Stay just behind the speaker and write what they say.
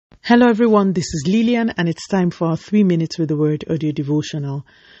Hello everyone, this is Lillian and it's time for our 3 minutes with the word audio devotional.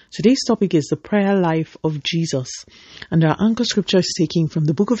 Today's topic is the prayer life of Jesus, and our anchor scripture is taken from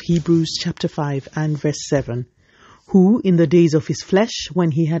the book of Hebrews chapter 5 and verse 7. Who in the days of his flesh,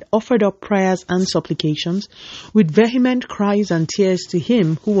 when he had offered up prayers and supplications with vehement cries and tears to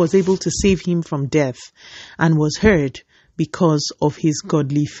him who was able to save him from death, and was heard because of his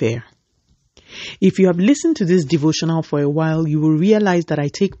godly fear. If you have listened to this devotional for a while, you will realize that I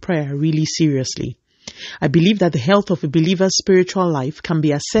take prayer really seriously. I believe that the health of a believer's spiritual life can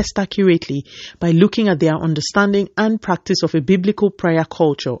be assessed accurately by looking at their understanding and practice of a biblical prayer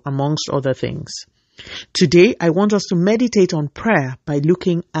culture, amongst other things. Today, I want us to meditate on prayer by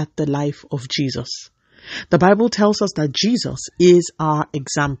looking at the life of Jesus. The Bible tells us that Jesus is our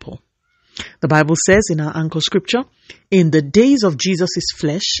example. The Bible says in our anchor scripture, in the days of Jesus'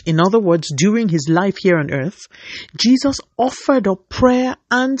 flesh, in other words, during his life here on earth, Jesus offered up prayer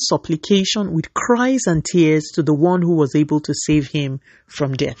and supplication with cries and tears to the one who was able to save him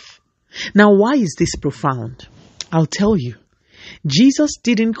from death. Now, why is this profound? I'll tell you. Jesus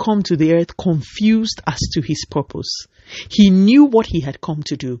didn't come to the earth confused as to his purpose. He knew what he had come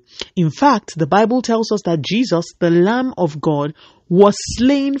to do. In fact, the Bible tells us that Jesus, the Lamb of God, was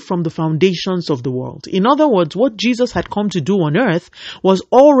slain from the foundations of the world. In other words, what Jesus had come to do on earth was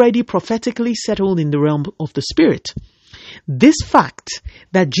already prophetically settled in the realm of the Spirit. This fact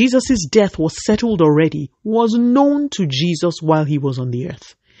that Jesus' death was settled already was known to Jesus while he was on the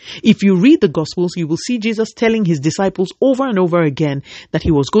earth. If you read the Gospels, you will see Jesus telling his disciples over and over again that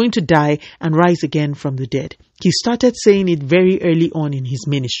he was going to die and rise again from the dead. He started saying it very early on in his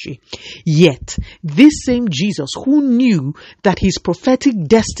ministry. Yet, this same Jesus, who knew that his prophetic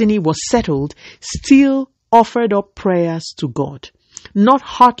destiny was settled, still offered up prayers to God. Not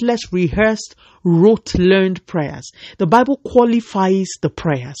heartless, rehearsed, rote-learned prayers. The Bible qualifies the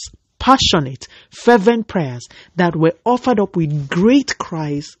prayers. Passionate, fervent prayers that were offered up with great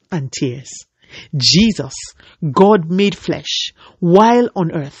cries and tears. Jesus, God made flesh, while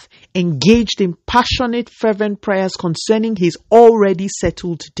on earth, engaged in passionate, fervent prayers concerning his already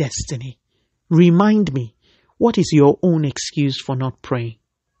settled destiny. Remind me, what is your own excuse for not praying?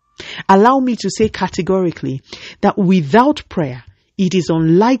 Allow me to say categorically that without prayer, it is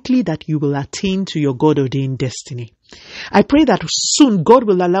unlikely that you will attain to your God-ordained destiny. I pray that soon God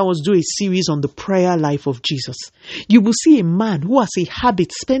will allow us to do a series on the prayer life of Jesus. You will see a man who, as a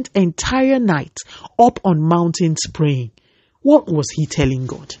habit, spent entire nights up on mountains praying. What was he telling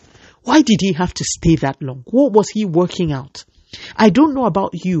God? Why did he have to stay that long? What was he working out? I don't know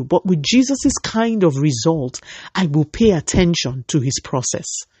about you, but with Jesus' kind of result, I will pay attention to his process.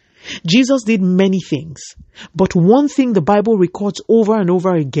 Jesus did many things, but one thing the Bible records over and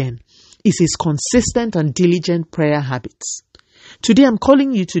over again is his consistent and diligent prayer habits. Today I'm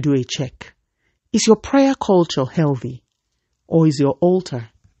calling you to do a check. Is your prayer culture healthy, or is your altar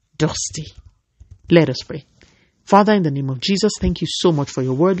dusty? Let us pray. Father, in the name of Jesus, thank you so much for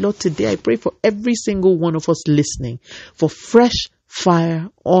your word, Lord. Today I pray for every single one of us listening for fresh fire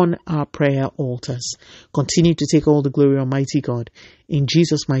on our prayer altars. Continue to take all the glory, Almighty God. In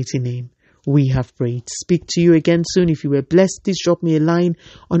Jesus' mighty name, we have prayed. Speak to you again soon. If you were blessed, please drop me a line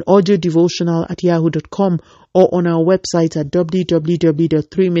on audiodevotional@yahoo.com or on our website at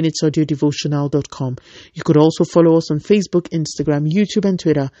www.3minutesaudiodevotional.com. You could also follow us on Facebook, Instagram, YouTube, and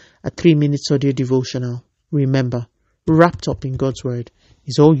Twitter at 3 Minutes Audio Devotional. Remember, wrapped up in God's Word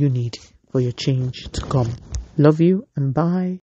is all you need for your change to come. Love you and bye.